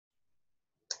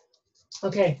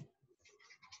Okay,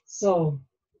 so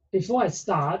before I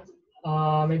start,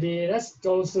 maybe let's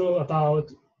go through about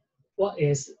what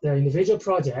is the individual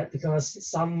project because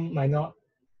some might not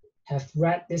have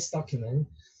read this document.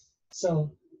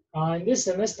 So in this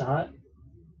semester,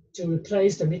 to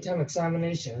replace the midterm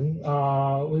examination,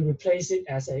 we replace it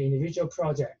as an individual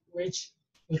project, which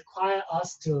require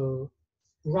us to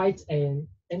write an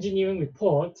engineering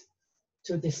report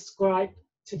to describe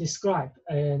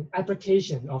an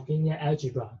application of linear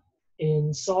algebra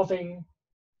in solving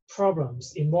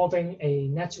problems involving a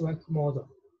network model.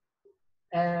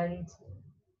 And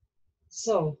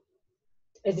so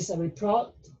it is a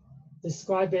report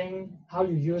describing how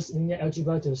you use linear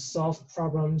algebra to solve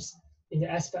problems in the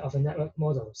aspect of a network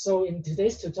model. So in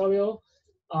today's tutorial,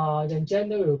 the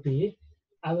agenda will be,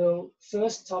 I will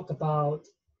first talk about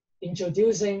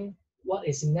introducing what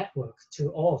is a network to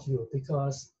all of you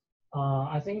because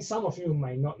I think some of you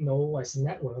might not know what is a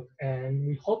network, and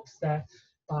we hope that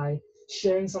by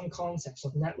sharing some concepts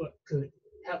of network could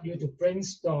help you to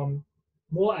brainstorm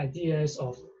more ideas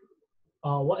of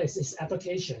what is its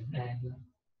application and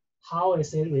how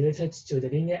is it related to the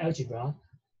linear algebra.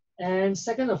 And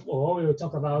second of all, we will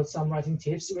talk about some writing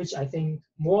tips, which I think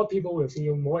more people will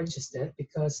feel more interested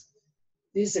because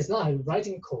this is not a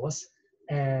writing course.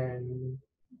 And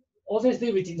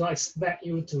obviously, we did not expect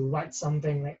you to write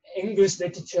something like English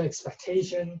literature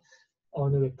expectation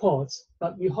on the reports,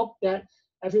 but we hope that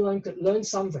everyone could learn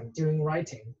something during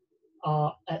writing.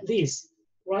 At least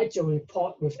write your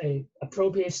report with a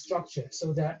appropriate structure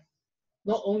so that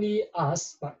not only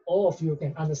us, but all of you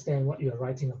can understand what you're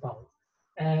writing about.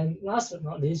 And last but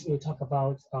not least, we'll talk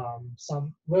about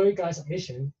some very guide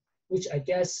submission, which I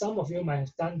guess some of you might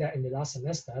have done that in the last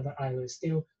semester, but I will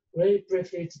still very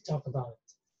briefly to talk about it.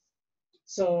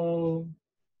 So,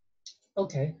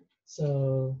 okay,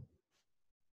 so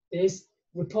this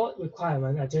report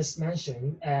requirement I just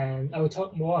mentioned, and I will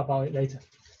talk more about it later.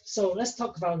 So let's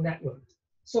talk about network.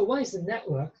 So what is a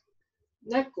network?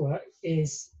 Network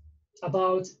is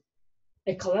about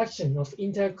a collection of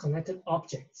interconnected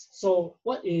objects. So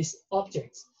what is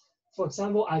objects? For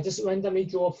example, I just randomly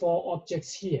draw 4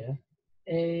 objects here,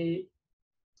 A,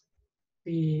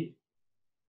 B,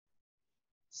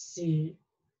 C,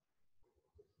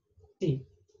 D.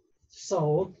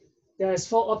 So there's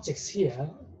 4 objects here.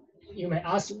 You may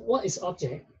ask, what is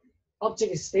object?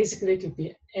 Object is basically could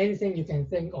be anything you can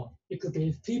think of. It could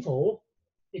be people,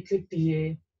 it could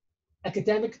be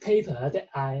academic paper that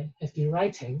I have been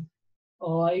writing,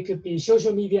 or it could be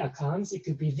social media accounts, it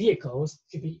could be vehicles,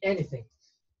 it could be anything.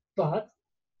 But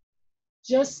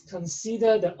just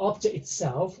consider the object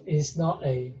itself is not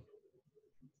a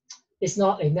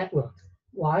network.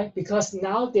 Why? Because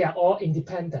now they are all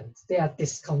independent, they are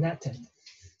disconnected.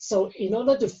 So in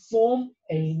order to form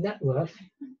a network,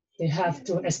 they have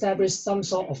to establish some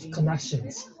sort of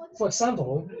connections. For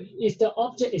example, if the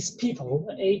object is people,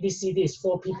 A, B, C, D is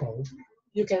 4 people,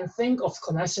 you can think of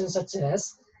connections such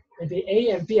as maybe A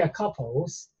and B are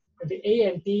couples, maybe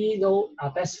A and D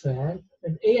are best friends,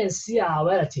 maybe A and C are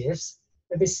relatives,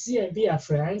 maybe C and B are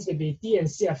friends, maybe D and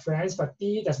C are friends, but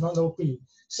D does not know B.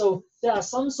 So there are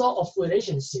some sort of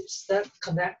relationships that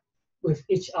connect with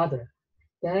each other.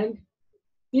 Then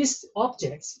these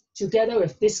objects, together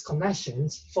with these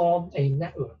connections, form a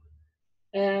network.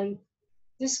 And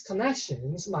these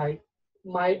connections might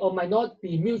or might not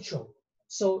be mutual.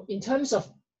 So in terms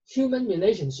of human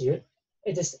relationship,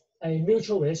 it is a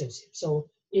mutual relationship. So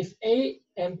if A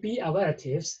and B are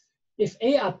relatives, if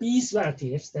A are B's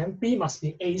relatives, then B must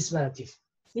be A's relative.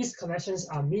 These connections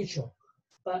are mutual.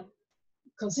 But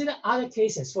consider other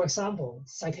cases, for example,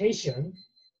 citation,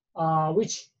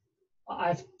 which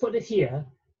I've put it here.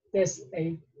 There's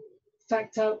a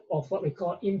factor of what we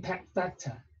call impact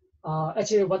factor.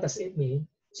 Actually, what does it mean?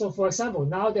 So for example,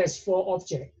 now there's 4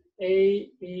 objects, A,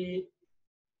 B,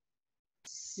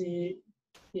 C,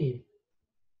 D.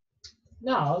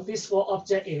 Now this 4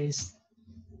 object is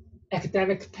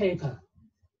academic paper.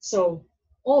 So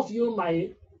all of you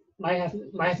might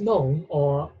have known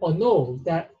or know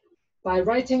that by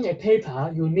writing a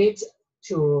paper, you need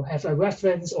to have a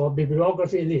reference or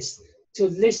bibliography list to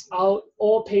list out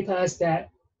all papers that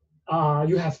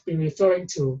you have been referring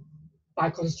to by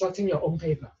constructing your own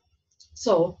paper.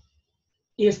 So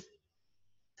if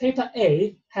paper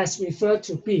A has referred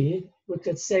to B, we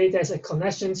could say there's a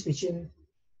connection between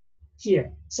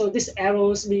here. So this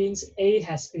arrows means A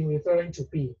has been referring to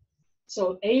B.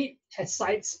 So A has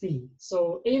cites B.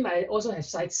 So A might also have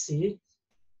cites C.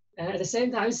 And at the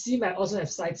same time, C might also have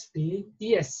cites B,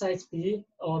 D has cites B,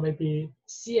 or maybe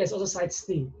C has also cites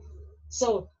D.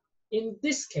 So in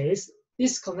this case,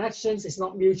 this connections is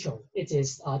not mutual, it is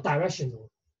directional.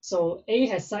 So A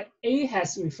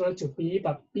has referred to B,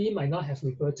 but B might not have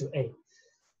referred to A.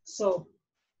 So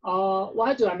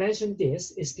why do I mention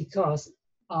this is because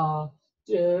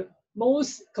the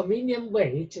most convenient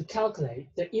way to calculate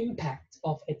the impact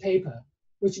of a paper,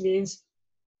 which means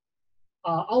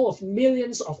out of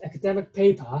millions of academic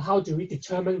paper, how do we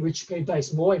determine which paper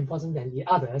is more important than the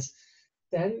others?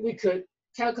 Then we could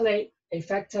calculate a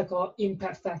factor called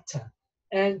impact factor.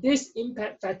 And this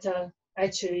impact factor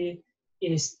actually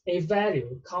is a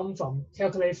value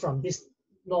calculated from this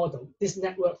model, this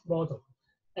network model.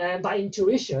 And by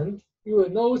intuition, you will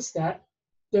note that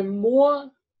the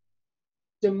more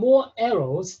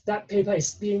arrows that paper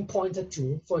is being pointed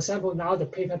to, for example, now the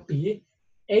paper B,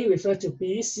 A refer to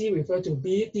B, C refer to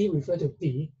B, D refer to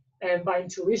D. And by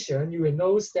intuition, you will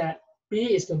note that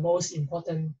B is the most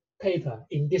important paper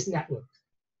in this network.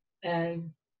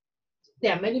 And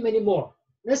there are many, many more.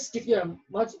 Let's give you a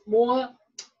much more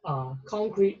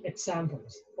concrete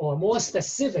examples or more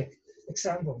specific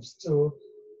examples to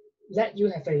let you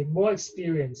have a more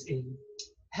experience in,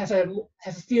 have a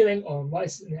feeling on what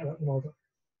is the network model.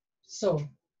 So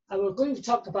I will going to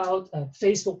talk about a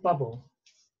Facebook bubble.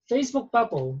 Facebook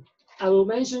bubble, I will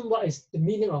mention what is the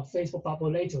meaning of Facebook bubble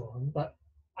later on, but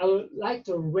I would like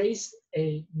to raise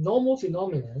a normal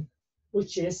phenomenon,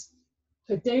 which is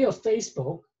per day of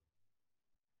Facebook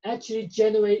actually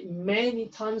generate many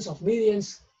tons of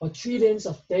millions or trillions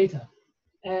of data.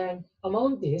 And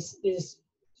among this is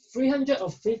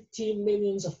 350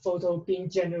 millions of photos being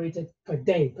generated per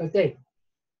day.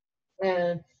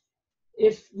 And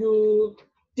if you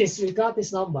disregard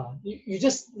this number, you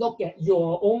just look at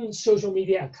your own social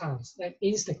media accounts like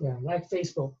Instagram, like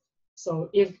Facebook. So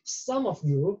if some of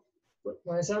you,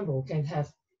 for example, can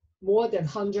have more than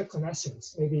 100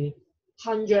 connections, maybe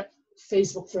 100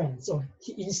 Facebook friends or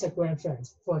Instagram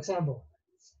friends, for example,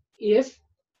 if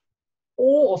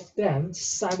all of them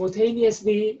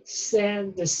simultaneously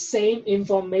send the same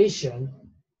information,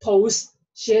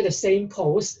 share the same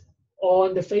post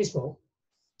on the Facebook,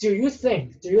 do you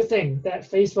think that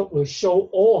Facebook will show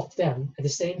all of them at the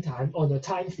same time on the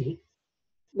time feed?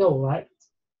 No, right?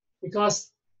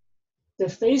 Because the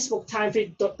Facebook time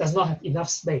feed does not have enough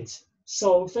space.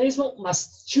 So Facebook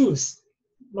must choose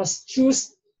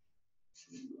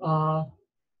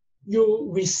you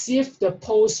receive the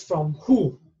post from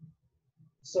who.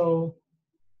 So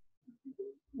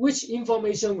which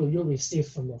information will you receive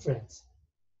from your friends?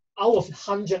 Out of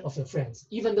 100 of your friends,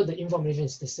 even though the information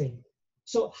is the same.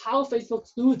 So how Facebook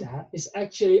do that is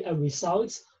actually a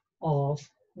result of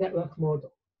network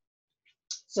model.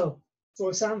 So for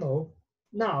example,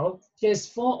 now there's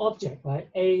 4 objects, right?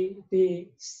 A,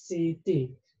 B, C,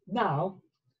 D. Now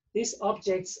these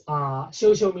objects are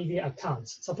social media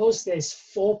accounts. Suppose there's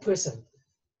 4 persons.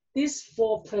 These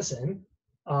 4 persons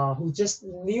who just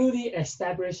newly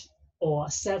established or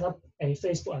set up a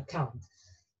Facebook account,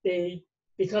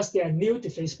 because they are new to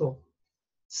Facebook.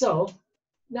 So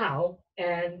now,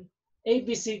 and A,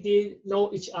 B, C, D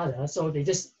know each other, so they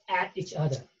just add each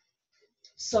other.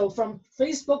 So from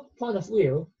Facebook point of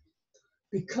view,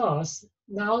 because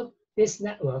now this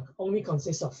network only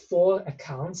consists of 4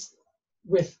 accounts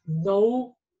with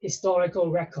no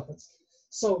historical records.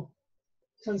 So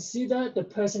consider the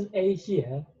person A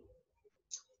here.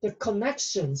 The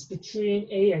connections between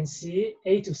A and C,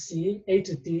 A to C, A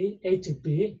to D, A to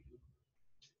B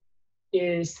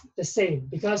is the same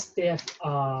because they have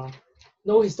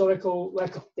no historical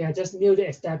record. They are just newly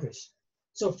established.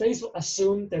 So Facebook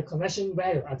assume the connection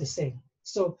value are the same.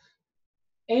 So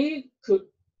A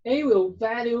will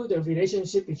value the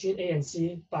relationship between A and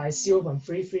C by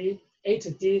 0.33, A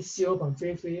to D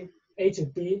 0.33, A to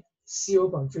B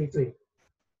 0.33,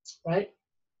 right?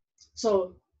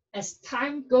 So as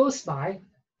time goes by,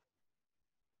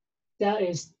 there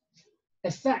is a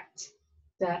fact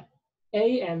that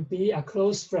A and B are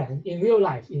close friends in real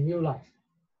life.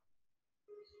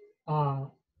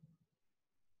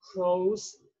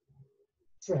 Close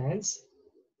friends,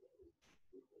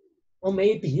 or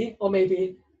maybe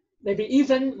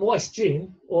even more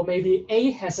extreme, or maybe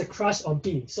A has a crush on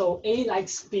B, so A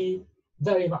likes B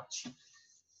very much.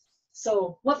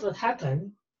 So what will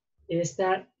happen is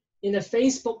that in a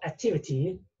Facebook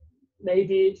activity,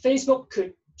 maybe Facebook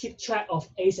could keep track of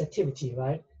A's activity,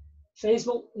 right?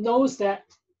 Facebook knows that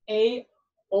A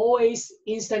always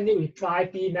instantly reply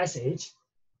B message,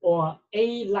 or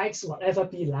A likes whatever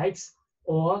B likes,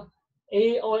 or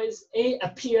A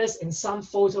appears in some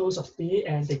photos of B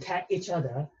and they tag each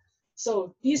other.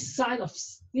 So this kind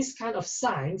of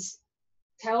signs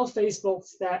tell Facebook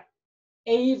that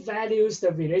A values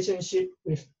the relationship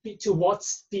with B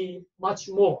towards B much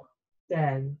more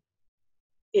than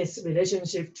its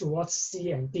relationship towards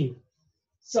C and D.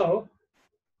 So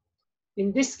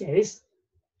in this case,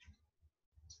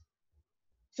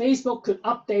 Facebook could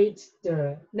update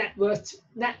the net worth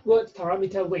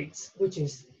parameter weights, which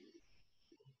is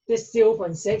this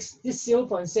 0.6. This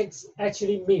 0.6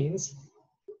 actually means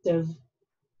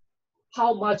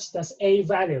how much does A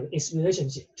value its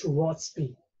relationship towards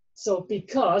B. So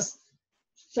because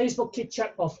Facebook keeps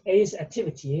track of A's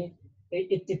activity,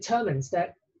 it determines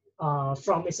that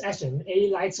from its action, A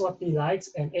likes what B likes,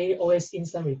 and A always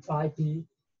instant reply B.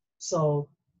 So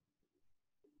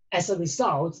as a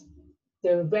result,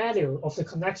 the value of the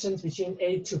connections between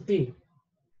A to B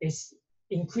is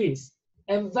increased.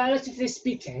 And relatively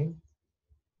speaking,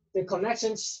 the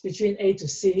connections between A to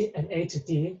C and A to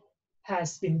D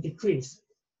has been decreased.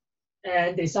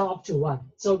 And they sum up to 1.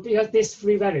 So because these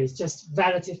three values just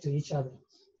relative to each other.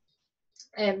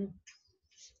 And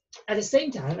at the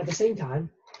same time,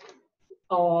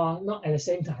 or not at the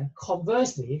same time,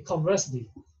 conversely,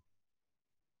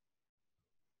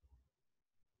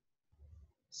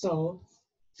 so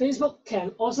Facebook can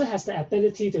also has the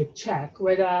ability to check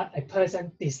whether a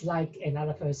person dislikes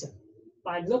another person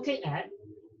by looking at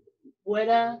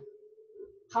whether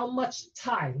how much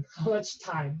time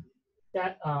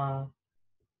that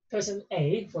person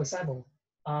A, for example,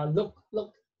 look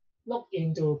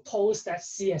into posts that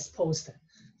C has posted,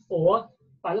 or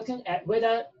by looking at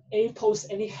whether A posts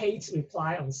any hate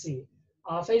reply on C.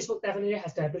 Facebook definitely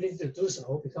has the ability to do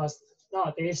so because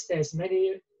nowadays there's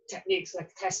many techniques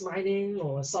like text mining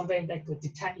or something that could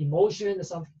detect emotion or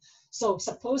something. So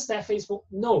suppose that Facebook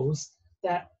knows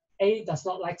that A does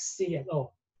not like C at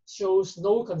all, shows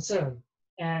no concern,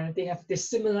 and they have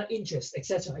dissimilar interests,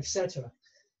 etc., etc.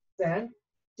 Then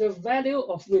the value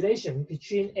of relation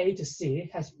between A to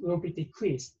C will be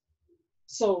decreased.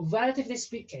 So relatively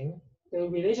speaking, the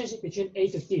relationship between A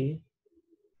to D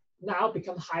now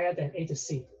become higher than A to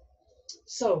C.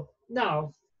 So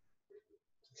now,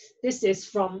 this is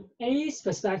from A's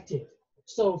perspective.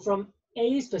 So from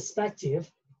A's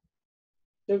perspective,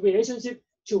 the relationship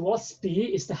towards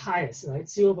B is the highest, right?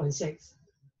 0.6.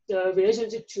 The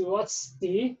relationship towards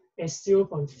D is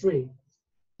 0.3.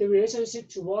 The relationship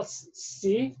towards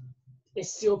C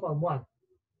is 0.1,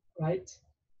 right?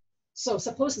 So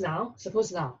suppose now,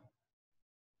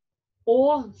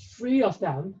 all three of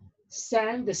them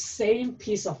send the same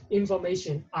piece of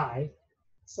information I.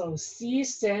 So C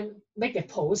make a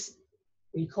post,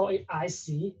 we call it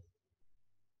IC,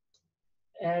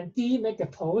 and D make a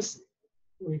post,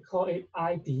 we call it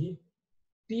ID.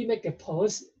 B make a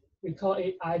post, we call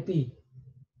it IB.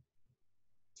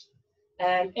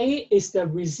 And A is the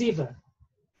receiver.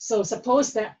 So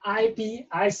suppose that IB,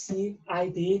 IC,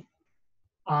 ID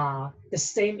are the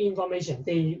same information.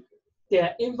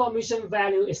 Their information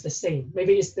value is the same.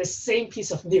 Maybe it's the same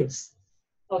piece of news.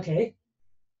 Okay.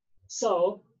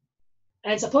 So,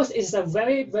 and suppose it's a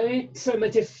very, very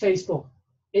primitive Facebook.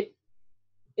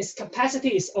 Its capacity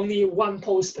is only 1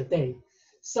 post per day.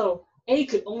 So A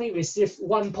could only receive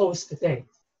 1 post per day.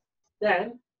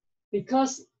 Then,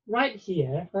 because right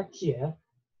here,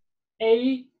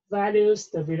 A values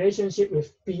the relationship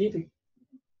with B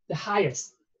the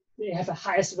highest. They have the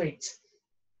highest weight.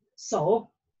 So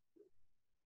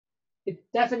it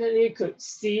definitely could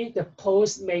see the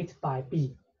post made by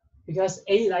B because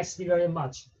A likes B very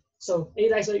much. So A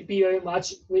likes B very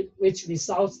much, which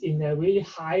results in a really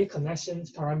high connection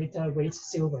parameter weight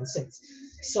 0.6.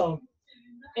 So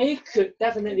A could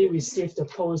definitely receive the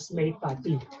post made by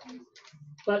B.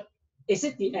 But is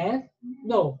it the end?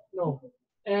 No.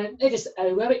 And it is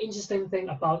a very interesting thing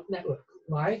about network,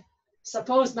 right?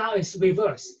 Suppose now it's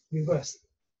reverse.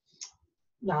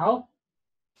 Now,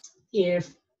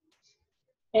 if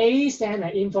A send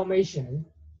an information,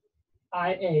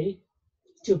 IA,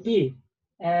 to B,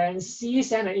 and C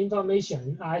send an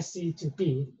information, IC, to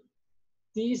B,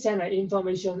 D send an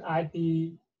information,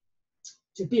 ID,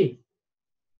 to B.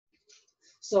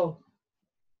 So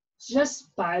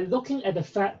just by looking at the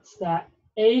fact that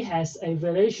A has a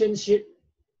relationship,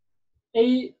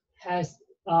 A has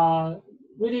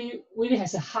really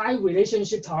has a high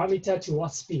relationship parameter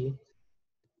towards B,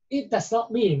 it does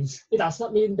not mean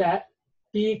that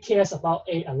B cares about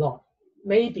A a lot.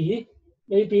 Maybe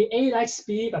A likes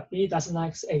B, but B doesn't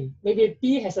like A. Maybe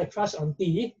B has a crush on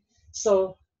D.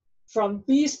 So from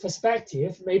B's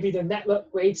perspective, maybe the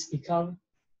network weights become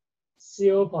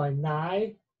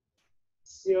 0.9,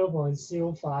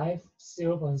 0.05,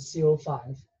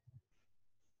 0.05.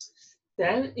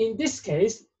 Then in this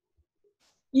case,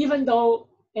 even though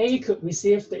A could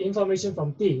receive the information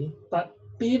from B, but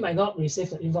B might not receive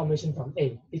the information from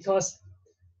A because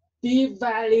B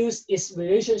values its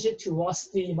relationship towards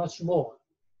D much more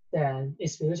than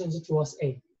its relationship towards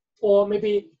A. Or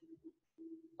maybe,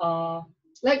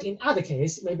 like in other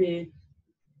case, maybe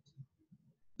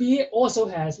B also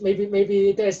has,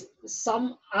 maybe there's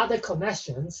some other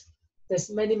connections. There's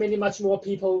many much more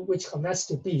people which connects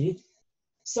to B,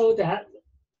 so that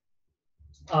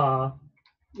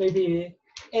maybe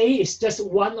A is just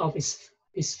one of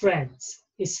his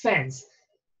fans.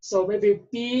 So maybe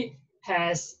B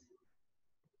has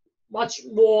much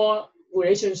more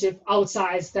relationship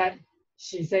outside that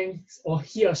she thinks or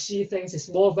he or she thinks is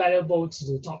more valuable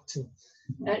to talk to.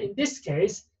 And in this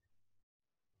case,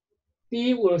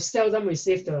 B will seldom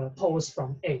receive the post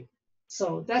from A.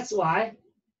 So that's why,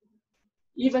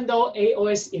 even though A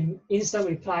always instant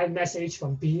reply message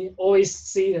from B, always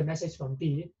see the message from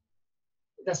B,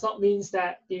 it does not mean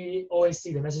that B always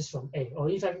see the message from A, or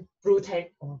even blue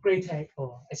tag or gray tag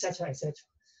or etc. etc.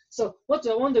 So what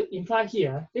do I want to imply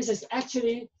here? This is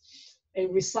actually a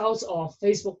result of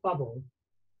Facebook bubble.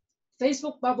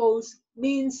 Facebook bubbles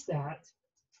means that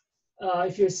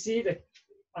if you see that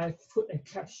I put a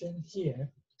caption here,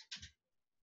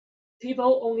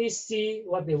 people only see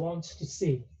what they want to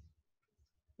see.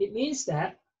 It means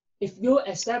that if you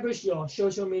establish your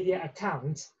social media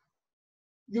account,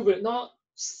 you will not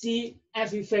see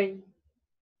everything.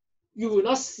 You will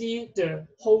not see the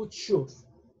whole truth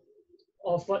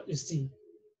of what you see.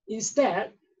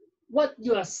 Instead, what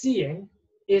you are seeing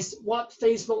is what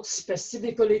Facebook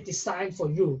specifically designed for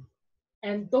you.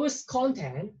 And those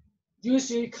content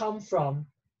usually come from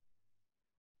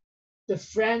the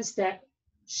friends that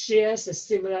shares a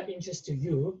similar interest to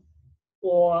you,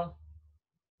 or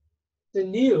the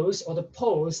news or the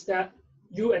posts that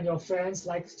you and your friends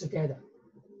like together.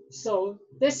 So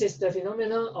this is the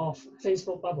phenomenon of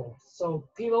Facebook bubble. So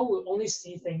people will only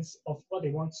see things of what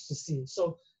they want to see.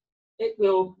 So it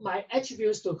will might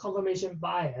attribute to confirmation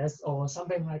bias or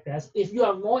something like that. If you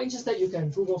are more interested, you can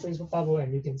Google Facebook bubble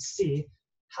and you can see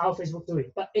how Facebook do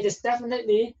it. But it is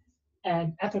definitely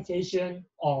an application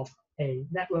of a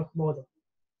network model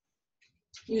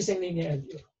using linear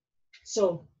algebra.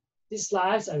 So these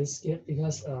slides I will skip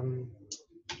because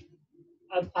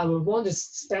I will want to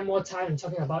spend more time in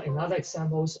talking about another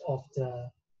examples of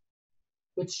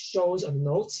which shows a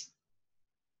note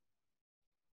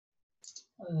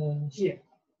here.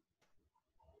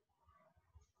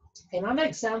 Another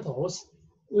examples,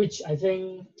 which I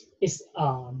think is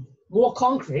more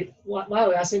concrete. Why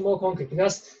would I say more concrete?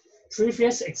 Because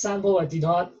previous example I did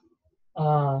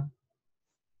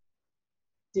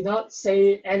not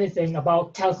say anything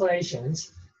about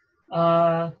calculations.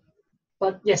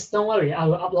 But yes, don't worry, I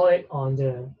will upload it on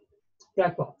the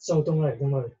Blackboard. So don't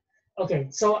worry. Okay,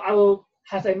 so I will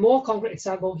have a more concrete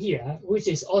example here, which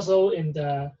is also in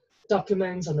the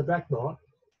documents on the Blackboard.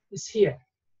 It's here.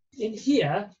 In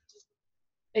here,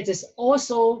 it is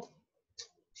also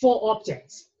 4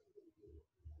 objects,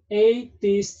 A,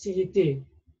 B, C, D.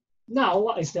 Now,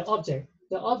 what is the object?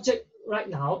 The object right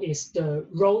now is the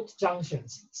road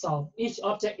junctions. So each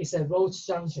object is a road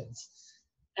junctions.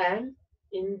 And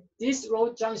in these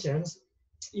road junctions,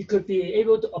 you could be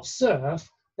able to observe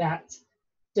that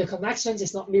the connections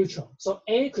is not mutual. So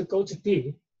A could go to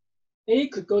B, A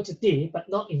could go to D, but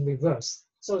not in reverse.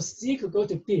 So C could go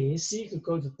to B, C could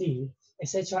go to D,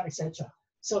 etc., etc.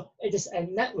 So it is a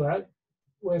network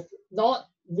with not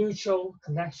mutual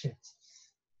connections.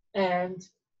 And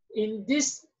in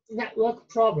these network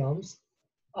problems,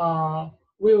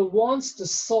 we will want to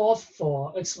solve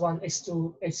for x1,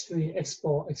 x2, x3,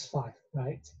 x4, x5,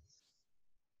 right?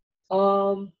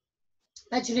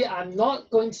 Actually, I'm not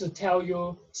going to tell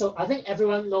you. So I think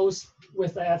everyone knows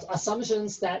with the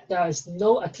assumptions that there is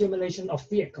no accumulation of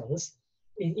vehicles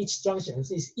in each junction.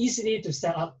 It's easy to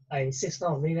set up a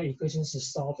system of linear equations to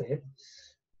solve it.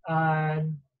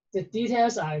 And the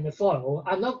details are in the follow.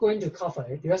 I'm not going to cover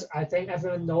it because I think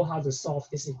everyone knows how to solve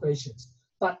these equations.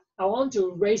 But I want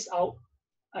to raise out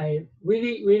a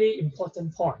really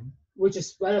important point, which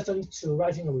is relevant to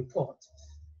writing a report.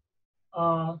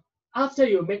 After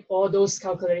you make all those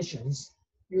calculations,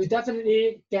 you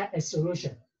definitely get a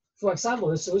solution. For example,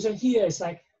 the solution here is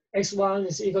like x1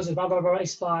 is equal to blah, blah, blah,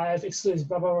 x5, x2 is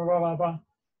blah, blah, blah, blah, blah, blah,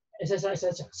 etc.,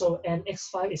 etc. So, and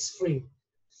x5 is 3.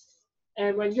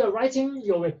 And when you're writing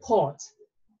your report,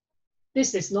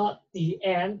 this is not the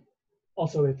end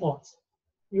of the report.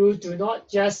 You do not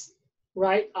just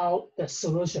write out the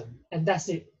solution and that's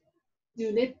it.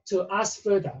 You need to ask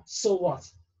further, so what?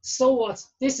 So what?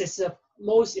 This is the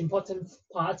most important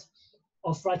part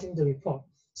of writing the report.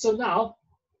 So now,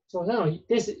 So now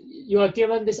this you are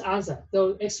given this answer.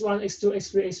 So x1, x2,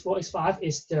 x3, x4, x5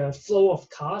 is the flow of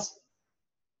cars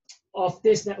of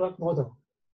this network model,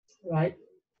 right?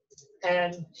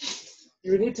 And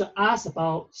you need to ask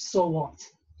about so what.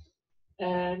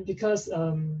 And because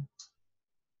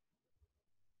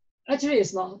actually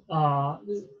it's not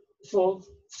to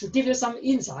give you some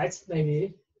insights,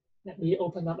 maybe let me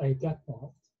open up a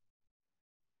blackboard.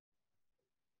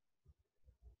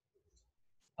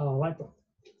 Whiteboard.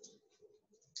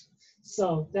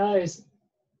 So there is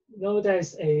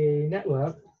a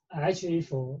network actually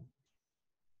for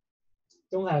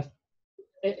don't have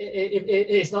it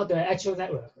is not the actual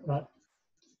network, but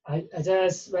I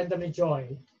just randomly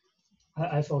join.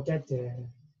 I forget the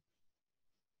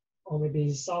or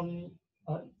maybe some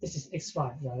this is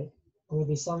x5, right? Or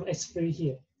maybe some x3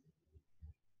 here.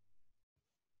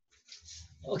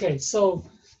 Okay, so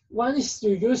one is to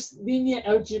use linear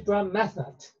algebra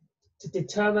method to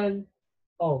determine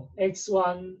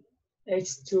x1,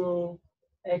 x2,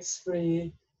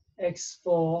 x3,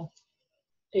 x4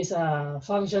 is a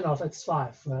function of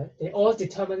x5, right? They all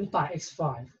determined by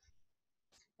x5.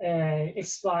 And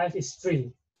x5 is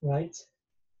 3, right?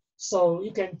 So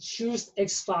you can choose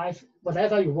x5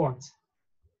 whatever you want.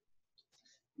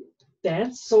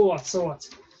 Then so what?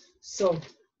 So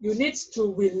you need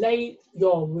to relate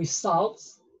your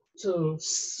results to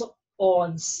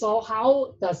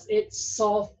how does it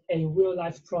solve a real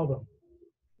life problem.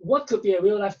 What could be a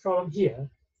real life problem here?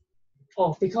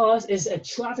 Because it's a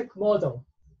traffic model.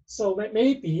 So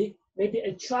maybe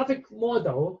a traffic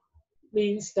model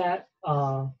means that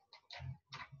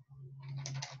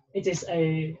it is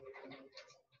a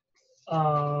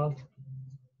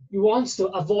you want to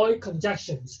avoid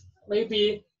congestions.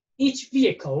 Maybe each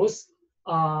vehicles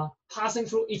passing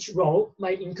through each road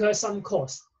might incur some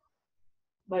cost.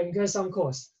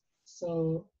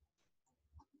 So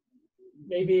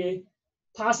maybe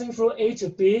passing through A to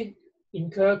B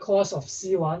incur cost of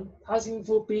C1, passing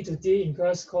through B to D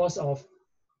incurs cost of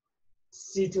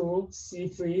C2,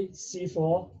 C3,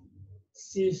 C4,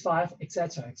 C5,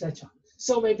 etc., etc.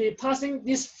 So maybe passing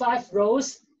these 5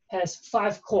 rows has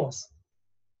 5 costs.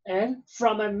 And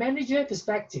from a manager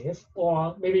perspective,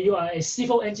 or maybe you are a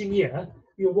civil engineer,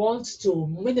 you want to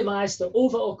minimize the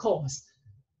overall cost.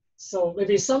 So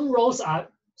maybe some roads are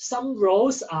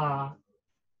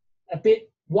a bit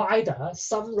wider,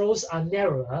 some roads are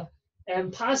narrower,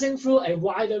 and passing through a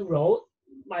wider road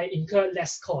might incur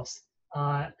less cost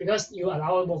because you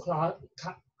allow more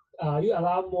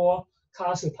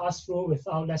cars to pass through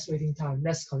without less waiting time,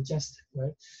 less congested,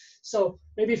 right? So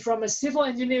maybe from a civil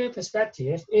engineering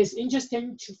perspective, it's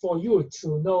interesting for you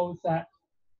to know that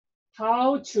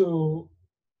how to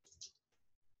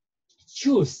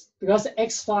choose, because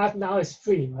x5 now is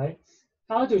free, right?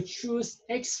 How to choose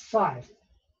x5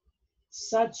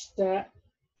 such that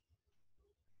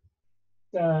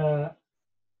the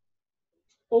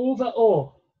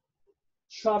overall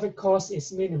traffic cost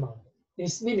is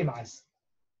minimized.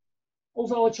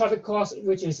 Overall traffic cost,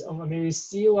 which is maybe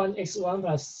C1 x1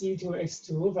 plus C2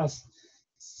 x2 plus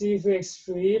C3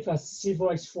 x3 plus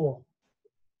C4 x4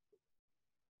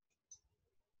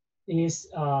 is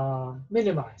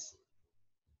minimized.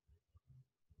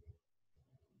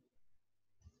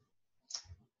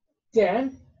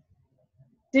 Then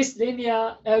this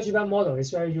linear algebra model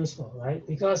is very useful, right?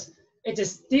 Because it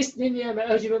is this linear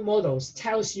algebra models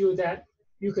tells you that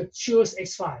you could choose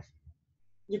x5.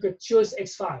 You could choose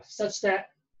x5 such that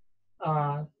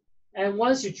and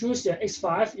once you choose your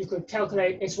x5, you could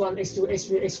calculate x1, x2,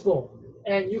 x3, x4,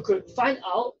 and you could find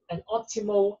out an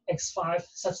optimal x5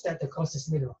 such that the cost is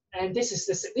minimal. And this is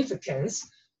the significance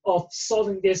of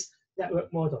solving this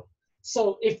network model.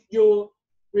 So if your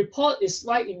report is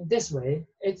right in this way,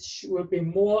 it will be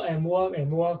more and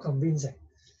more convincing.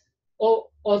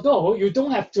 Although you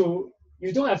don't have to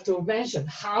mention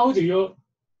how do you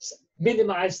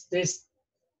minimize this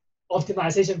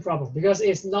optimization problem, because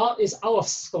it's out of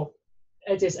scope.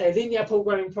 It is a linear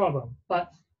programming problem, but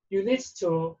you need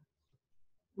to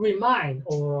remind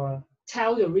or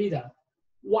tell the reader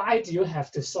why do you have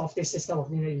to solve this system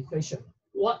of linear equation?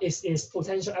 What is its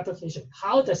potential application?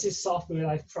 How does it solve real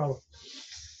life problem?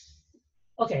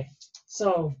 Okay,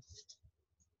 so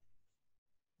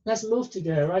let's move to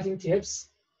the writing tips.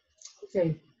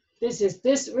 Okay,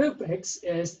 this rubrics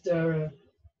is the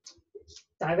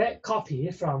direct copy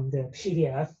from the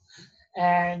PDF.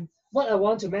 And what I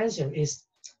want to mention is,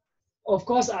 of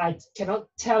course, I cannot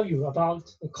tell you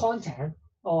about the content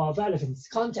or relevance.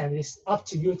 Content is up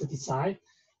to you to decide.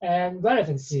 And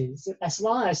relevancy, as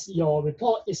long as your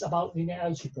report is about linear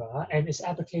algebra and its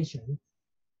application,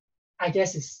 I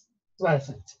guess it's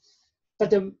relevant. But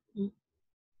the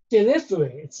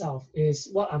delivery itself is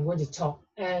what I'm going to talk.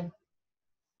 And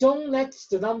don't let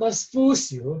the numbers fool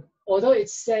you. Although it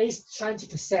says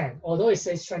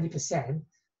 20%,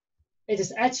 it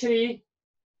is actually,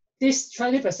 this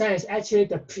 20% is actually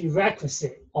the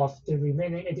prerequisite of the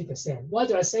remaining 80%. Why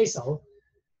do I say so?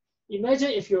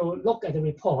 Imagine if you look at the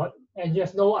report and you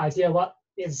have no idea what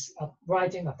it's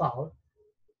writing about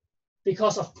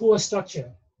because of poor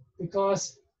structure,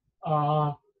 because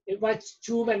it writes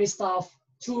too many stuff,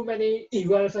 too many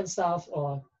irrelevant stuff,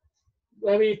 or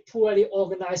very poorly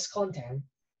organized content,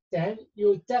 then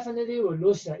you definitely will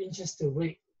lose your interest to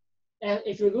read. And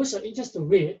if you lose your interest to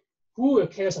read, who will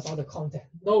care about the content?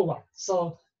 No one.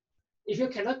 So if you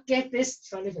cannot get this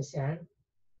 20%,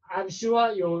 I'm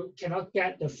sure you cannot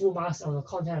get the full marks on the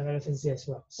content and relevancy as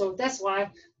well. So that's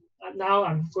why now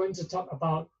I'm going to talk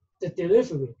about the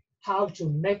delivery, how to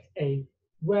make a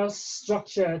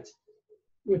well-structured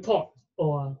report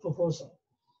or proposal.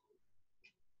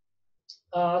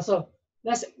 So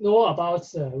let's ignore about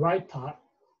the right part.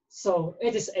 So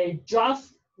it is a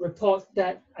draft report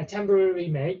that I temporarily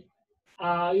made.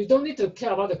 You don't need to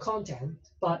care about the content,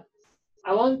 but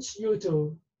I want you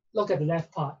to look at the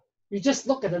left part. You just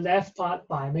look at the left part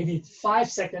by maybe 5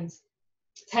 seconds,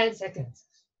 10 seconds.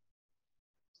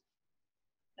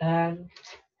 And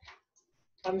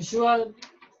I'm sure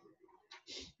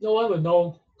no one will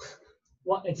know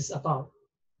what it is about.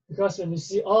 Because when you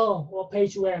see, oh, what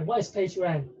page rank? What is page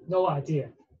rank? No idea.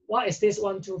 What is this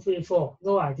 1, 2, 3, 4?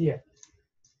 No idea.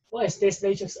 What is this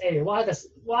matrix A?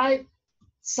 Why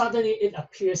suddenly it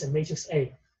appears in matrix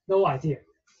A? No idea.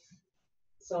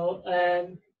 So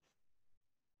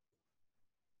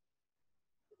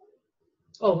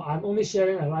oh, I'm only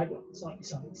sharing a right one. Sorry.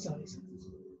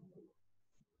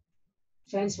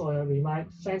 Thanks for the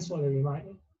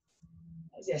reminder.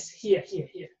 Yes, here.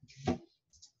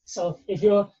 So if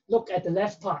you look at the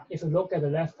left part, it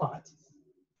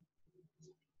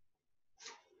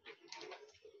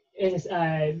is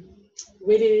a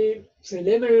really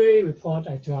preliminary report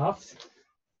I draft.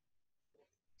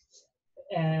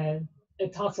 And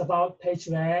it talks about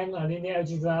PageRank, linear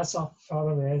algebra, soft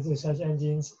problem research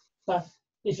engines. But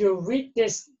if you read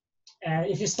this, and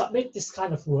if you submit this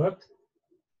kind of work,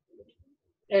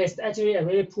 it's actually a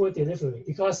really poor delivery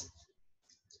because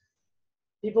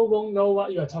people won't know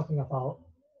what you are talking about.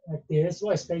 Like this,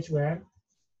 what is PageRank?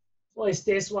 What is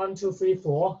this 1, 2, 3,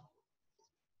 4?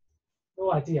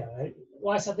 No idea, right?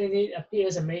 Why suddenly it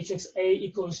appears a matrix A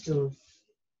equals to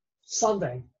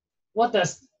something? What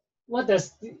does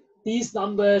these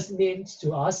numbers mean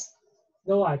to us?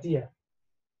 No idea.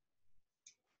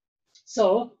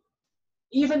 So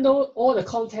even though all the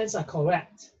contents are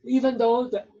correct, even though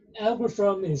the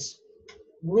algorithm is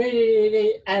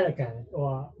really elegant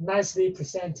or nicely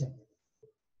presented,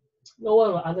 no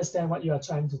one will understand what you are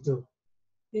trying to do.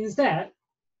 Instead,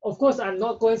 of course, I'm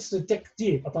not going to dig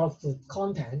deep about the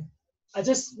content. I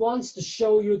just want to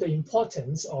show you the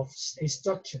importance of a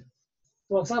structure.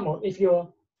 For example, if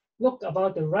you look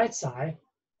about the right side,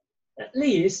 at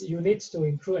least you need to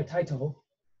include a title,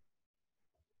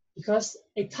 because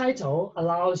a title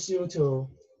allows you to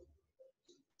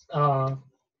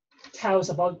tell us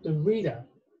about the reader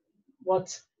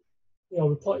what your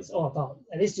report is all about.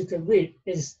 At least you can read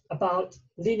it's about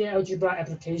linear algebra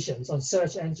applications on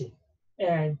search engine.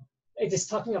 And it is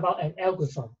talking about an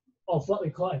algorithm of what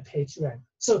we call a PageRank.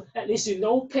 So at least you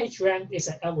know PageRank is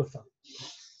an algorithm.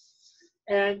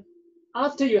 And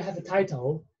after you have a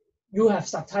title, you have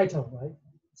subtitle, right?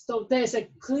 So there's a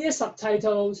clear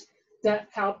subtitles that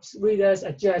helps readers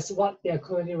address what they're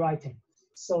currently writing.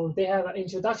 So they have an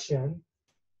introduction,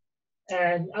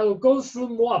 and I will go through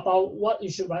more about what you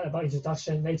should write about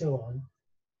introduction later on.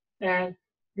 And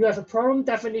you have a problem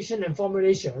definition and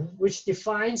formulation, which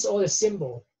defines all the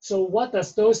symbol. So what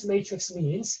does those matrix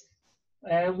means?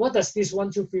 And what does this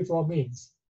 1, 2, 3, 4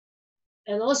 means?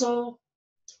 And also,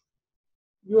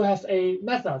 you have a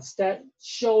method that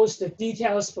shows the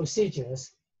details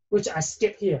procedures, which I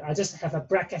skip here. I just have a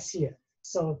brackets here.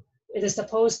 So it is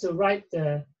supposed to write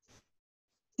the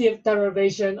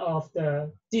derivation of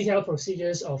the detailed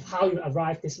procedures of how you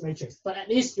arrive this matrix. But at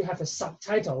least you have a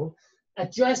subtitle,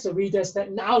 address the readers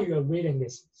that now you're reading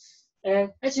this.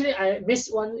 And actually, I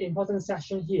missed one important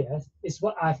section here, is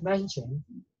what I've mentioned,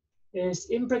 is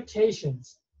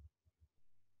implications.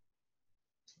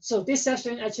 So this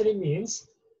section actually means,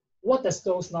 what does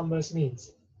those numbers mean?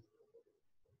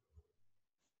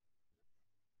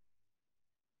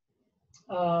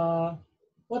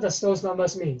 What does those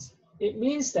numbers mean? It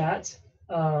means that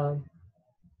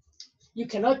you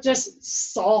cannot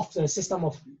just solve the system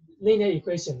of linear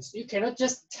equations. You cannot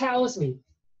just tell me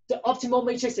the optimal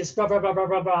matrix is blah, blah, blah, blah,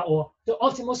 blah, blah, or the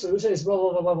optimal solution is blah,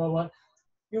 blah, blah, blah, blah, blah.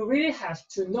 You really have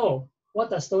to know what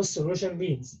does those solution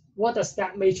means? What does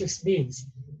that matrix means?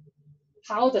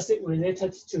 How does it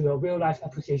related to your real life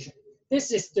application?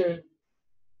 This is the,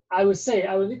 I would say,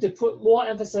 I would need to put more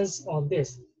emphasis on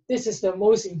this. This is the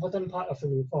most important part of the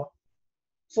report.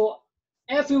 For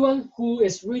everyone who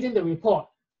is reading the report,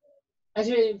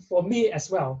 actually for me as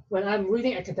well, when I'm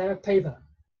reading academic paper,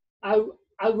 I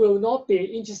will not be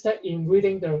interested in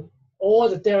reading all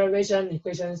the derivation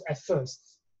equations at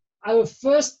first. I will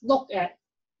first look at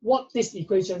what these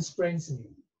equations brings me.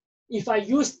 If I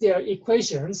use their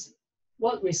equations,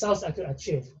 what results I could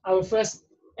achieve. I will first,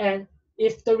 and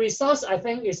if the results I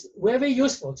think is very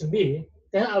useful to me,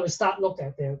 then I will start look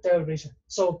at their derivation.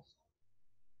 So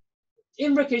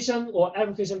invocation or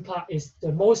application part is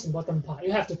the most important part.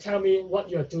 You have to tell me what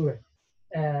you're doing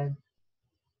and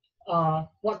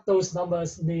what those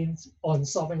numbers mean on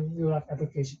solving real life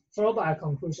application, followed by a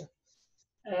conclusion.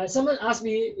 Someone asked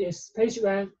me, is page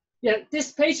rank? Yeah,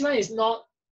 this page rank is not,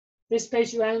 this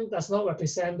page rank does not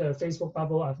represent the Facebook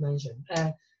bubble I've mentioned.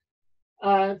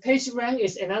 Page rank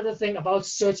is another thing about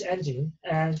search engine.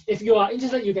 And if you are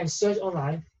interested, you can search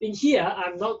online. In here,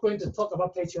 I'm not going to talk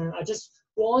about page rank. I just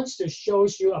want to show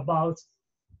you about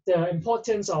the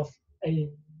importance of a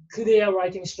clear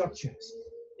writing structures.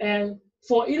 And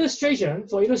for illustration,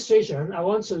 I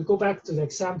want to go back to the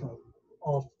example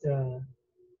of the,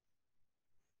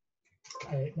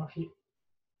 not here.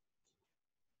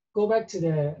 Go back to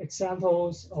the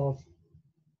examples of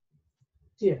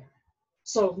here.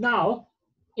 So now,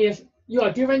 if you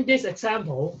are given this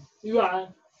example, you are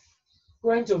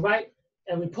going to write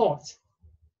a report.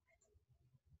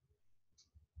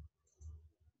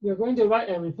 You're going to write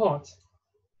a report.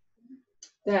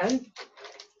 Then,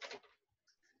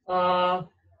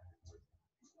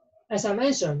 as I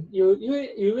mentioned, you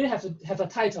really have to have a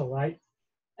title, right?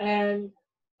 And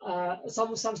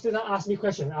some student ask me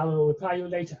question. I will reply you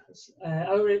later. I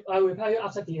will reply you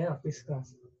after the end of this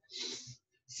class.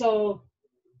 So,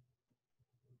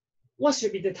 what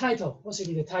should be the title? What should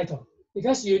be the title?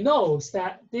 Because you know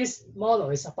that this model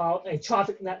is about a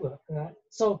traffic network, right?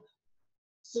 So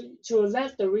to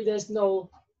let the readers know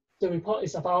the report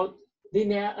is about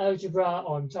linear algebra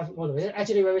on traffic model, it's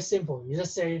actually very simple. You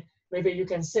just say, maybe you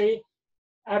can say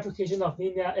application of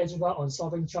linear algebra on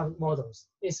solving traffic models.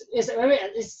 It's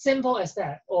simple as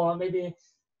that, or maybe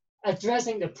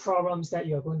addressing the problems that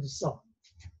you're going to solve.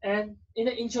 And in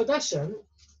the introduction,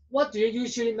 what do you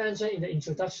usually mention in the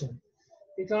introduction?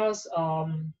 Because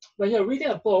when you're reading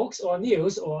a books or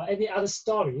news or any other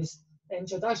stories, the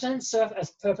introduction serves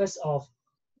as purpose of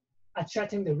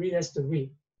attracting the readers to read,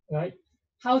 right?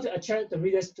 How to attract the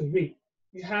readers to read?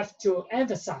 You have to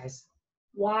emphasize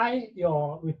why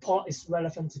your report is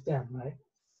relevant to them, right?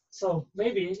 So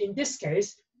maybe in this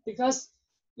case, because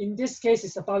in this case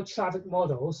it's about traffic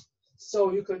models,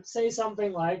 so you could say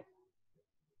something like,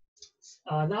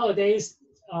 nowadays,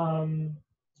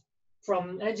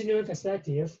 from engineering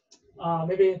perspective,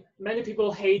 maybe many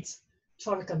people hate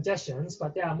traffic congestions,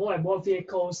 but there are more and more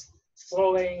vehicles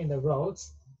flowing in the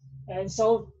roads. And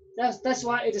so that's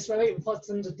why it is very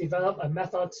important to develop a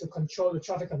method to control the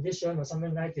traffic condition or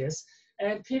something like this.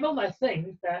 And people might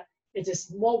think that it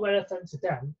is more relevant to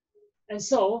them.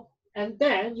 And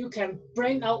then you can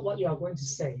bring out what you are going to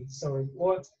say. So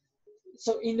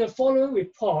in the following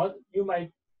report, you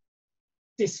might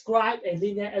describe a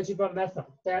linear algebra method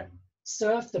that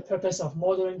serves the purpose of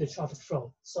modeling the traffic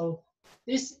flow. So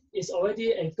this is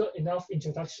already a good enough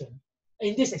introduction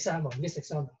in this example.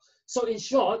 So in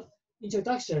short,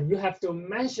 introduction, you have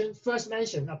to first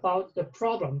mention about the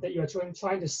problem that you are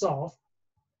trying to solve.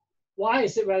 Why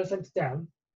is it relevant to them?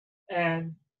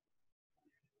 And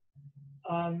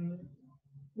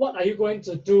what are you going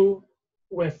to do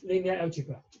with linear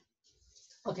algebra?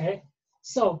 Okay,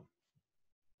 so,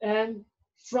 and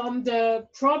from the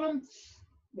problem,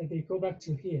 maybe go back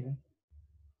to here.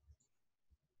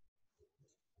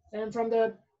 And from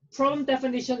the problem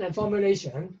definition and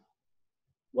formulation,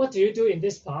 what do you do in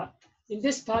this part? In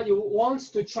this part, you want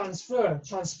to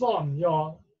transform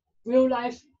your real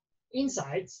life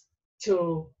insights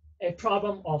to a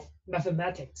problem of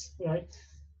mathematics, right?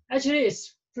 Actually,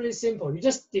 it's pretty simple. You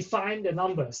just define the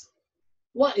numbers.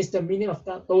 What is the meaning of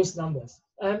those numbers?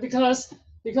 Because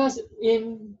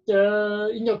in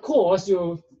your course,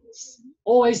 you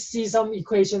always see some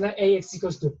equation like ax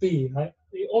equals to b, right?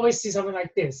 You always see something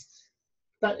like this.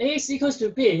 But ax equals to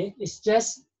b is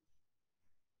just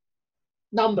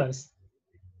numbers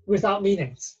without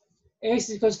meanings. Ax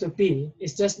equals to b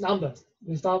is just numbers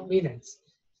without meanings.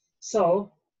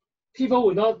 So people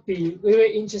would not be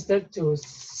very interested to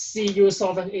see you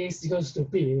solving A is equals to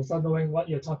B without knowing what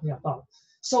you're talking about.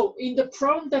 So in the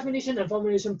problem definition and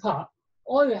formulation part,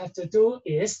 all you have to do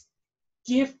is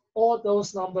give all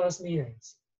those numbers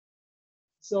meanings.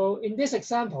 So in this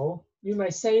example, you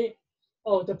might say,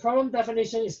 oh, the problem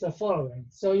definition is the following.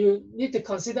 So you need to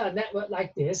consider a network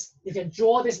like this. You can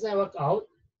draw this network out,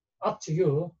 up to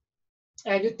you,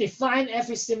 and you define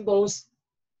every symbols.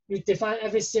 You define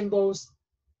every symbols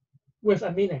with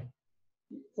a meaning.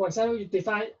 For example,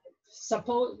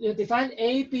 suppose you define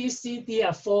A, B, C, D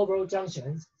are 4 row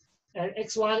junctions, and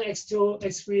X1, X2,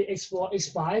 X3, X4,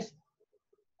 X5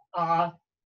 are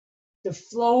the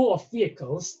flow of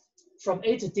vehicles from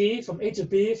A to D, from A to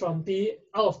B, from B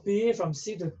out of B, from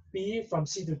C to B, from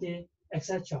C to D,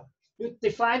 etc. You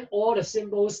define all the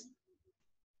symbols,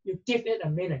 you give it a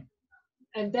meaning,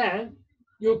 and then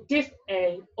you give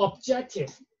an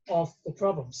objective of the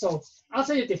problem. So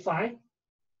after you define,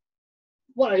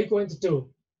 what are you going to do?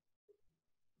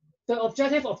 The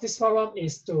objective of this problem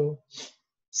is to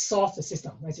solve the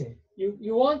system, actually.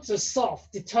 You want to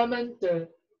determine the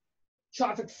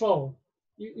traffic flow.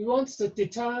 You want to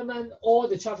determine all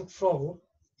the traffic flow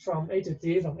from A to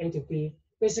D, from A to B.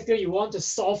 Basically, you want to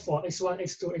solve for X1,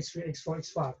 X2, X3, X4,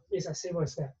 X5. It's as simple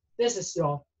as that. This is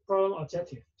your problem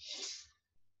objective.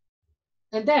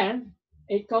 And then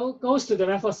it goes to the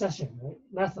method session, right?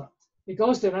 Method. It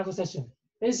goes to the method session.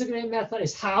 Basically, method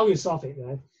is how you solve it,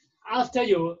 right? After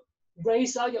you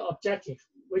raise out your objective,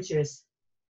 which is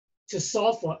to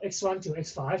solve for X1 to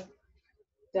X5,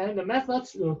 then the method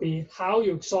will be how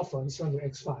you solve for X1 to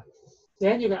X5.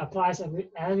 Then you can apply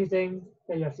anything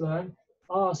that you have learned,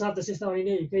 or solve the system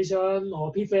linear equation,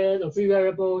 or pivot, or free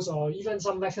variables, or even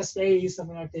some vector space,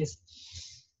 something like this.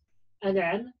 And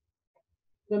then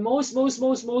the most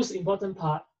important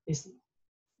part is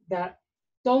that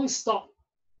don't stop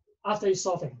after you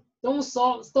solving. Don't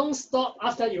stop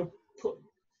after you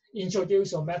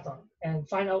introduce your method and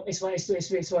find out X1, X2,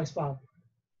 X3, X4, X5.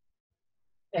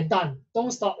 And done.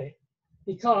 Don't stop it,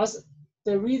 because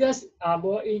the readers are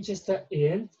more interested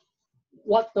in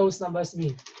what those numbers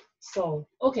mean. So,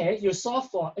 okay, you solve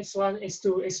for X1,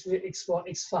 X2, X3, X4,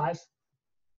 X5.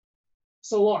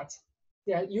 So what?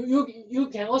 Yeah, you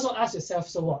can also ask yourself,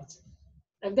 so what?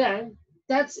 And then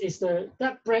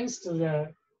that brings to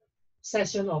the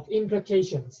session of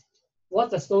implications. What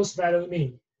does those values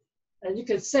mean? And you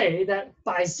can say that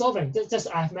by solving, just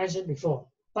I've mentioned before,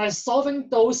 by solving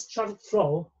those traffic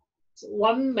flow,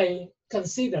 one may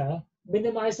consider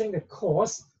minimizing the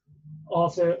cost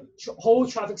of the whole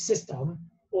traffic system,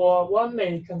 or one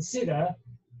may consider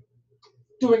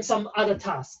doing some other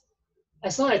tasks.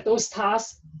 As long as those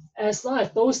tasks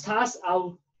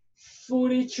are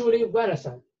fully, truly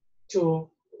relevant to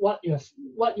what you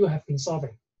have been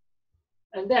solving.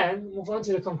 And then move on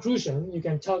to the conclusion. You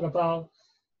can talk about,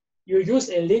 you use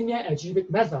a linear algebraic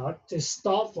method to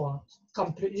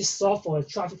completely solve for a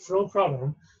traffic flow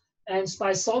problem. And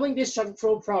by solving this traffic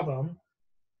flow problem,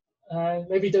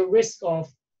 maybe the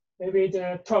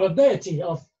probability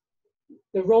of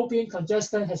the road being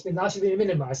congested has been largely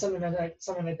minimized, something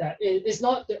like that. It's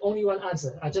not the only one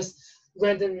answer. I just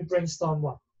randomly brainstorm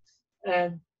one.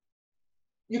 And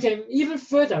you can even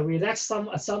further relax some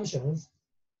assumptions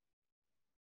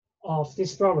of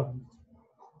this problem,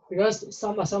 because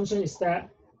some assumption is that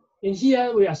in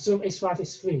here we assume X5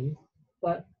 is free,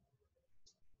 but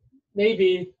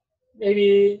maybe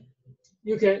you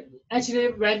can actually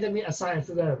randomly assign a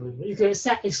free variable. You can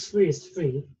set X3 is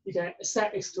free, you can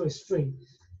set X2 is free,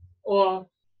 or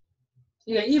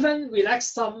you can even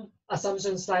relax some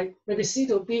assumptions like maybe C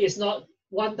to B is not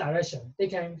one direction. They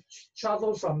can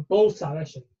travel from both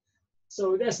directions.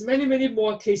 So there's many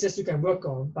more cases you can work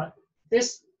on, but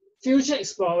this future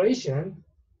exploration,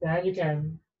 then you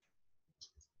can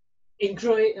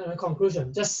include it in a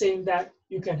conclusion, just saying that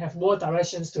you can have more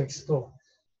directions to explore.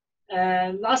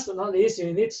 And last but not least,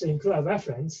 you need to include a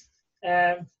reference.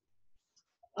 And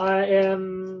I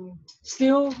am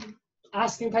still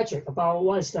asking Patrick about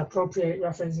what is the appropriate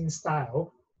referencing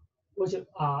style, which is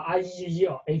IEEE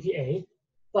or APA.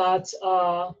 But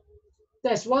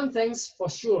there's one thing's for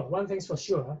sure,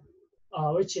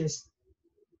 which is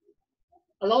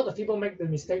a lot of people make the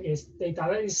mistake is they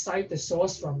directly cite the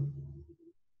source from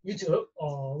YouTube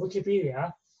or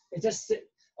Wikipedia. They just say,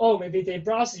 oh, maybe they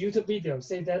browse the YouTube video,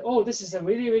 say that, oh, this is a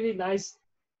really nice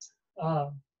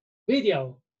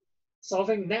video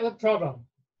solving network problem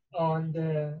on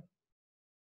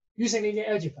using linear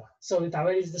algebra. So they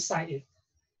directly just cite it.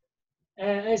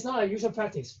 And it's not a usual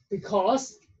practice,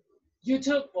 because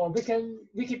YouTube or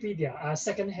Wikipedia are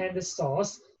second-hand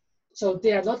source. So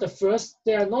they are not the first,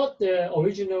 they are not the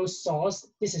original source.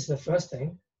 This is the first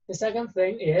thing. The second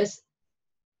thing is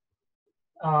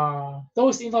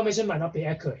those information might not be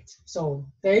accurate. So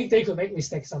they could make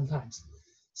mistakes sometimes.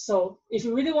 So if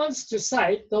you really want to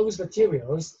cite those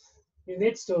materials, you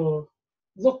need to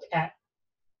look at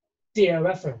their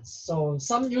reference. So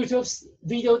some YouTube's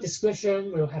video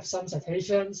description will have some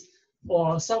citations,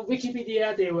 or some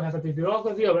Wikipedia, they will have a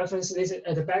bibliography or reference list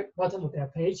at the bottom of their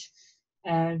page.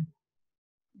 And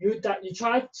you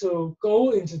try to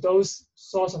go into those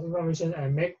source of information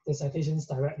and make the citations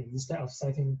directly instead of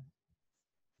citing.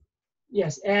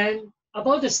 Yes, and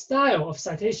about the style of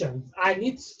citation, I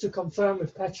need to confirm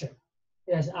with Patrick.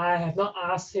 Yes, I have not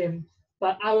asked him,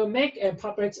 but I will make a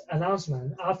public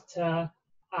announcement after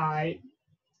I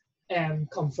am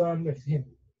confirmed with him.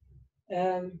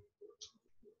 And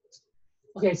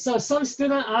okay, so some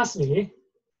student asked me,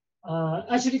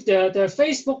 actually the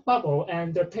Facebook bubble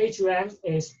and the page rank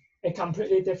is a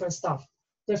completely different stuff.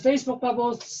 The Facebook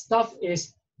bubble stuff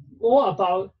is more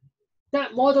about,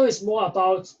 that model is more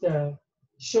about the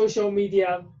social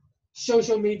media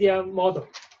model,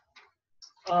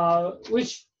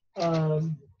 which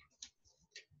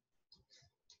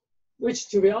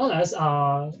to be honest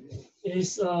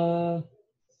is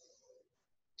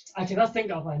I cannot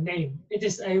think of a name. It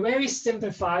is a very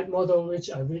simplified model which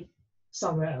I read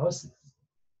somewhere else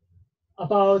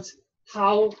about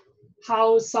how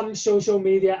some social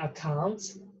media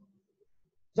accounts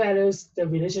values the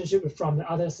relationship from the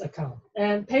other's account.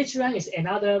 And PageRank is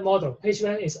another model.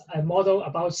 PageRank is a model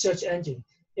about search engine.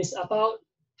 It's about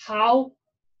how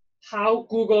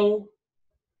Google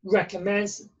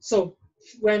recommends. So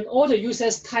when all the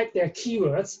users type their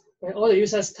keywords,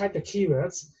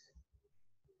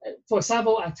 for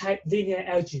example, I type linear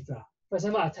algebra.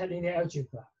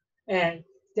 And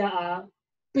there are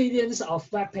billions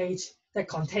of web pages that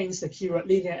contains the keyword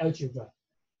linear algebra.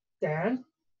 Then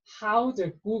how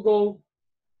the Google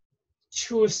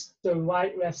choose the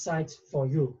right website for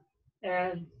you?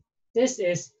 And this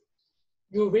is,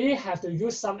 you really have to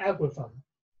use some algorithm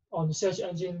on the search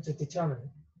engine to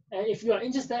determine. And if you are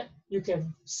interested, you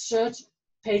can search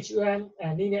PageRank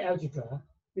and linear algebra.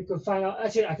 You can find out,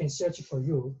 actually I can search it for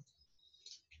you.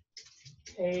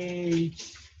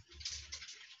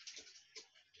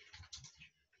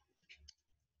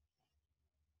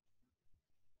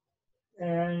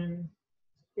 And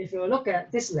if you look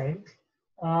at this link,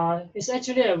 it's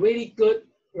actually a really good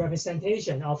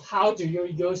representation of how do you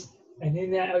use a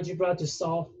linear algebra to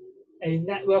solve a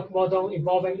network model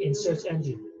involving in search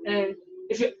engine. And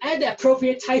if you add the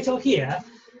appropriate title here,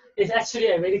 it's actually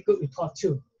a really good report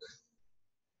too.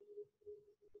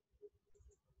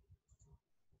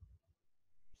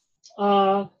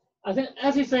 I think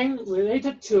everything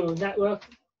related to network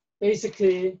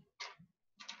basically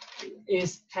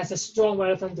has a strong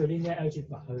relevance to linear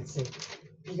algebra, I would say,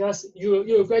 because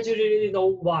you gradually know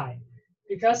why.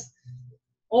 Because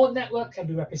all network can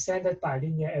be represented by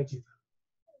linear algebra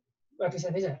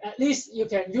representation. At least you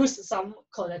can use some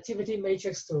connectivity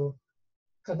matrix to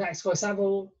connect. For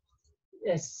example,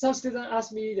 yes, some students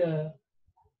ask me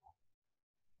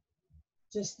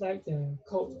just like the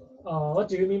code. What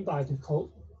do you mean by the code?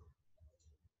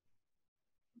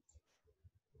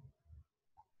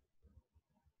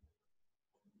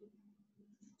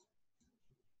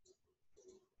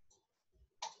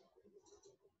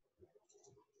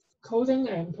 Coding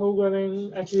and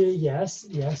programming, actually, yes.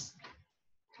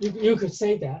 You could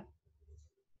say that.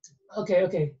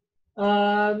 Okay.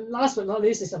 Last but not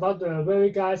least is about the very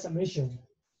guide submission.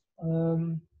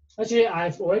 Actually,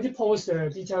 I've already posted a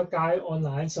detailed guide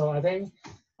online, so I think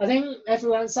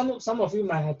everyone, some of you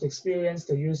might have experienced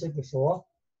to use it before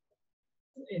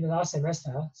in the last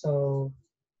semester. So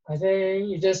I think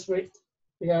you just wait,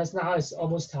 because now it's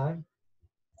almost time,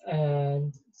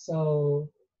 and so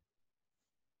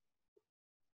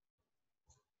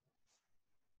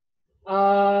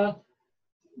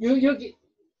you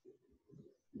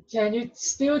can you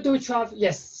still do traffic?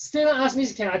 Yes, student asked me,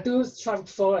 can I do traffic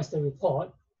flow as the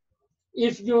report?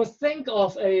 If you think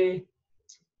of a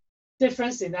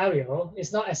different scenario,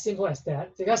 it's not as simple as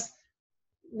that, because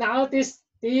now this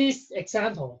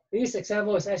example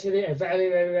is actually a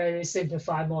very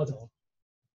simplified model.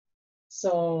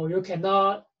 So you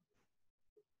cannot.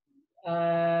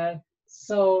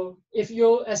 So if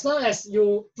you, as long as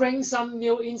you bring some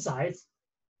new insights,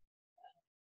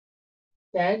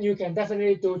 then you can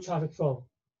definitely do traffic flow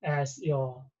as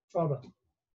your problem.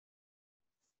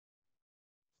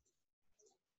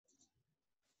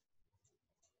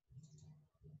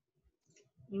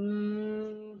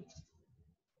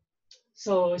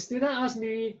 So student asked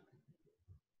me,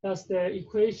 does the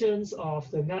equations of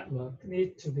the network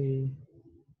need to be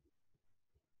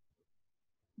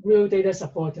real data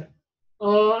supported?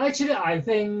 Actually, I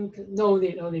think no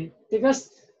need,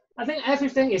 because I think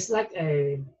everything is like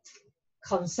a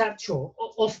conceptual.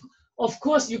 Of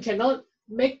course, you cannot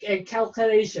make a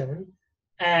calculation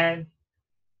and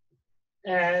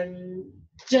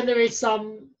generate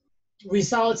some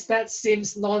results that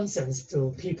seems nonsense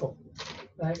to people,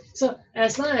 right? So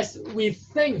as long as we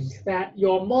think that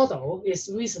your model is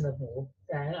reasonable,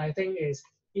 then I think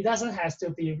it doesn't have to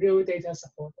be real data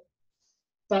supported.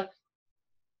 But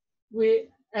we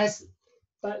as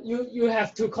but you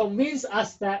have to convince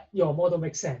us that your model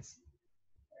makes sense.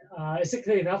 Is it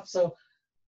clear enough? So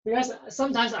because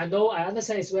sometimes I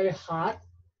understand it's very hard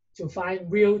to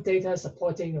find real data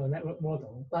supporting your network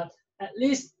model, but at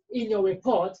least in your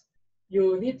report,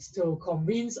 you need to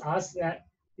convince us that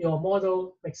your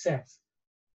model makes sense.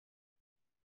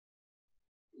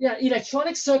 Yeah,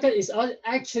 electronic circuit is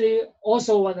actually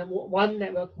also one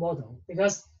network model,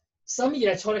 because some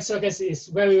electronic circuits is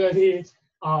very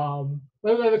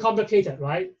complicated,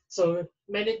 right? So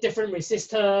many different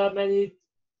resistor, many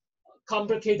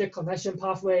complicated connection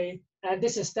pathway, and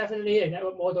this is definitely a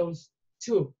network model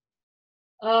too.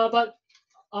 But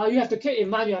you have to keep in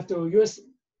mind you have to use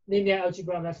linear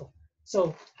algebra method.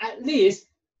 So at least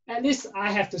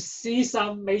I have to see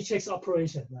some matrix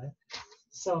operation, right?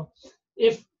 So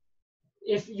if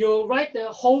you write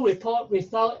the whole report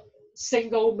without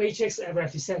single matrix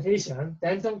representation,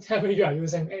 then don't tell me you are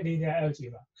using linear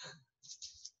algebra.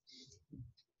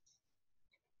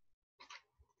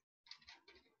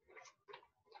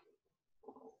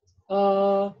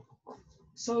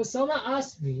 So someone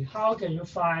asked me, how can you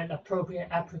find appropriate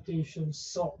application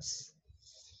source?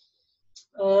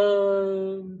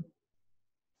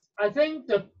 I think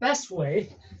the best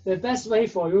way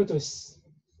for you to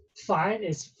find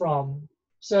is from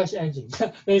search engine,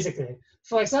 basically.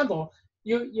 For example,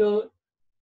 you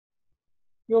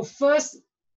first,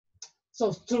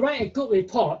 so to write a good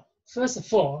report, first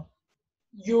of all,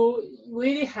 you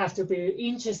really have to be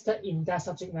interested in that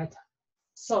subject matter.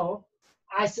 So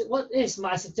what is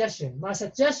my suggestion? My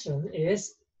suggestion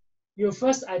is you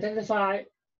first identify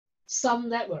some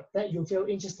network that you feel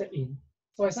interested in.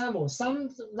 For example, some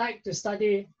like to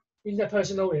study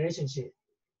interpersonal relationship.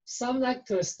 Some like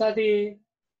to study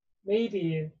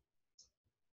maybe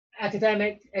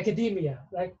academia,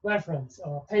 like reference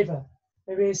or paper.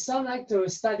 Maybe some like to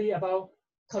study about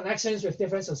connections with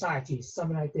different societies,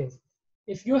 something like this.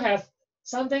 If you have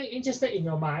something interested in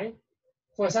your mind,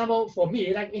 for example, for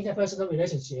me, like interpersonal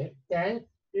relationship, then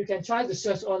you can try to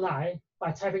search online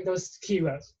by typing those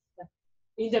keywords.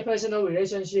 Interpersonal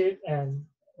relationship and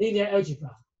linear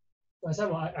algebra. For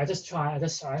example, I just try.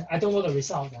 I don't know the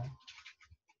result.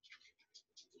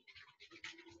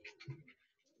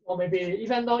 Or maybe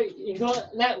even though include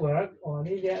network or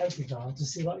linear algebra to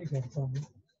see what you can find.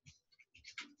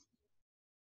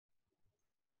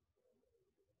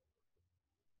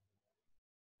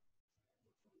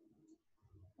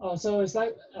 Oh, so it's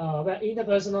like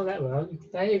interpersonal network.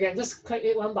 Then you can just click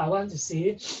it one by one to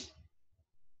see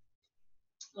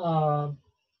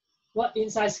what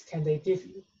insights can they give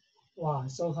you. Wow,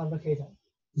 so complicated.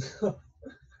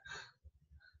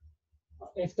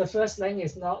 If the first link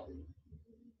is not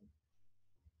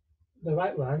the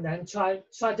right one, then try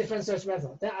different search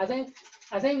method. Then I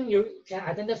think you can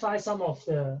identify some of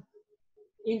the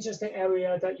interesting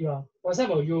area that you are. For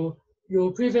example,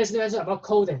 you previously mentioned about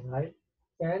coding, right?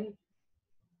 Then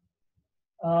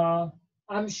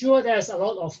I'm sure there's a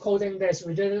lot of coding that's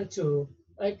related to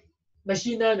like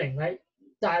machine learning, like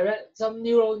direct some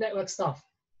neural network stuff.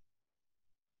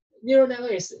 Neural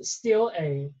network is still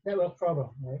a network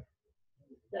problem, right?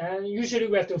 And usually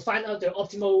we have to find out the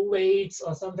optimal weights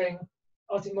or something,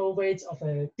 optimal weights of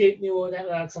a deep neural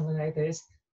network, something like this.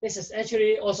 This is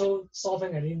actually also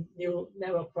solving a new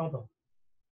network problem.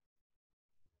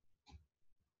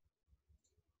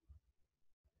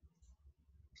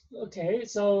 Okay,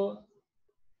 so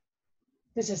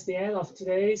this is the end of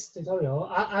today's tutorial.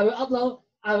 I will upload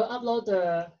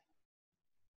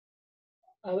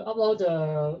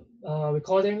the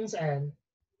recordings, and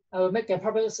I will make a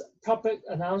public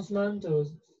announcement to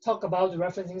talk about the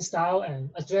referencing style and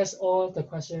address all the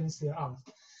questions you asked.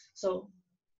 So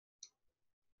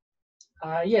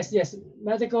yes,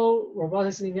 medical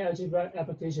robotics linear algebra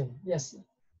application. Yes,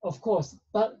 of course,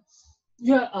 but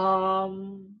yeah,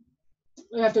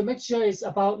 we have to make sure it's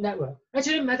about network.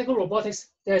 Actually, medical robotics,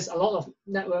 there's a lot of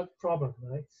network problem,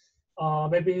 right?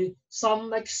 Maybe some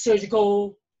like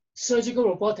surgical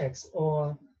robotics,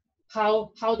 or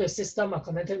how the system are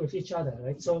connected with each other,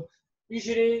 right? So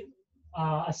usually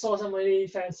I saw some really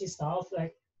fancy stuff,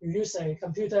 like you use a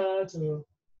computer to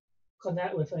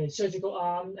connect with a surgical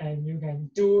arm, and you can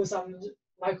do some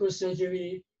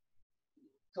microsurgery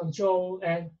control,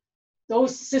 and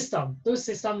those system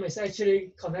is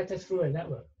actually connected through a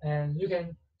network, and you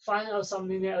can find out some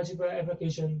linear algebra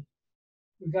application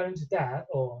regarding to that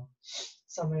or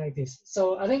something like this.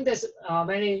 So I think there's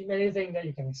many things that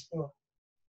you can explore,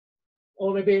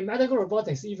 or maybe medical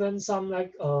robotics, even some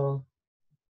like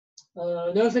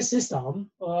nervous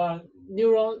system or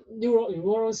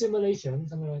neural simulation,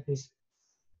 something like this.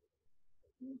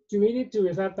 Do we need to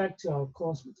refer back to our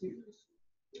course materials?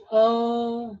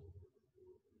 Uh,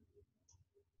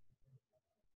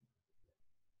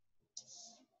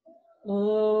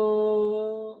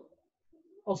 uh,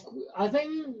 I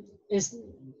think it's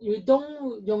you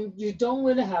don't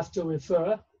really have to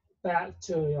refer back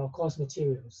to your course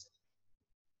materials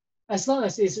as long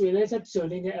as it's related to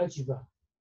linear algebra.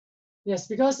 Yes,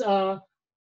 because uh,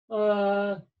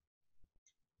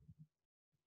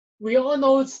 we all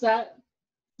know that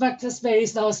vector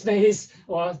space, null space,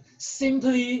 or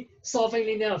simply solving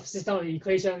linear system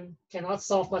equation cannot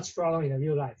solve much problem in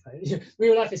real life. Right?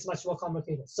 Real life is much more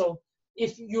complicated. So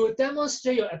if you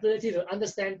demonstrate your ability to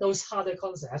understand those harder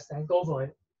concepts, then go for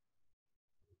it.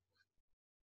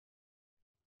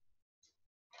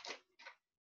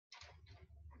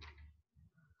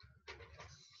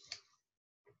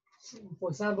 For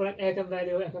example, like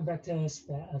eigenvalue, eigenvectors,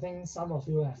 I think some of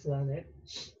you have learned it,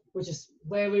 which is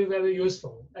very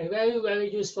useful, a very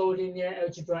useful linear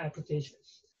algebra application.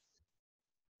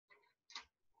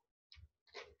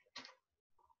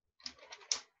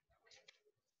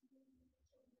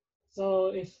 So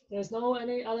if there's no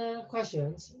any other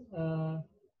questions,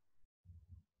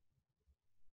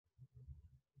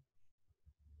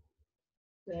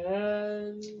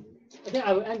 then I think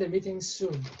I will end the meeting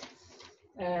soon,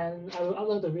 and I will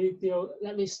upload the video.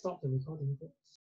 Let me stop the recording.